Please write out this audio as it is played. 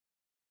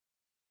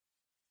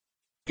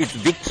it's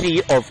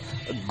victory of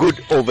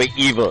good over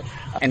evil.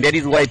 And that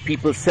is why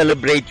people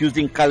celebrate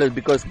using colors,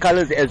 because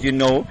colors, as you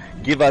know,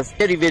 give us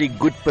very, very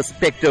good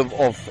perspective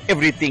of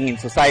everything in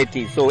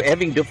society. So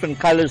having different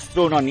colors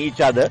thrown on each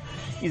other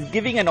is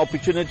giving an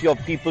opportunity of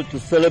people to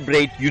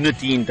celebrate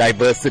unity in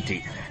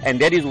diversity. And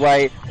that is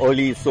why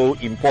Holi is so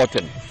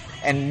important.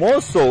 And more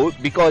so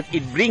because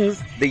it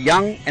brings the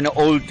young and the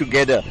old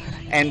together.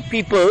 And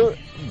people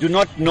do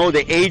not know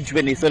the age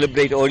when they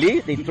celebrate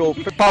Holi. They throw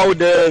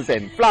powders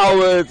and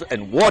flowers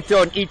and water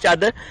on each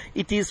other.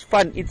 It is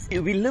fun.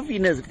 We live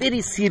in a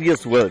very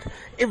serious world.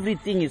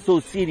 Everything is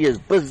so serious.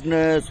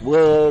 Business,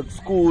 work,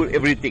 school,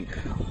 everything.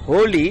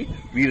 Holi,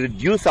 we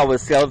reduce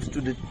ourselves to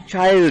the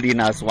child in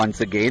us once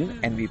again,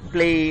 and we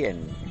play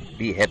and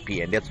be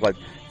happy. And that's what's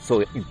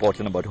so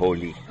important about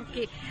Holi.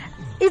 Okay.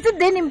 Is it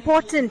then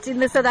important in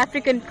the South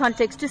African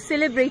context to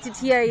celebrate it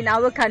here in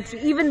our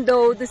country, even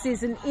though this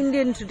is an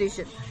Indian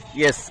tradition?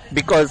 Yes,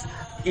 because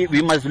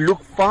we must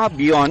look far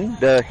beyond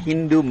the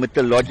Hindu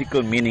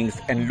mythological meanings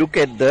and look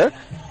at the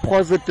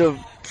positive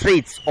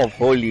traits of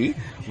Holi,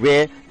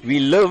 where we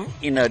live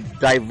in a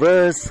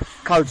diverse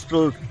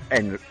cultural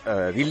and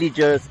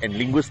religious and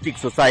linguistic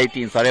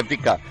society in South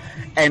Africa,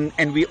 and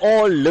we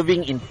all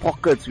living in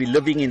pockets, we're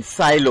living in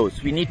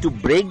silos. We need to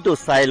break those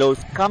silos,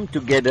 come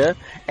together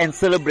and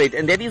celebrate.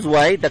 And that is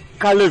why the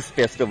Colors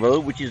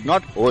Festival, which is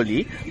not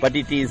Holi, but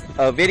it is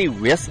a very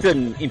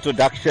Western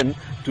introduction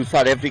to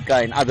South Africa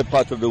and other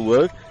parts of the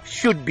world,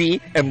 should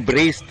be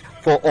embraced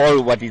for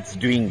all what it's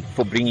doing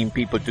for bringing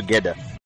people together.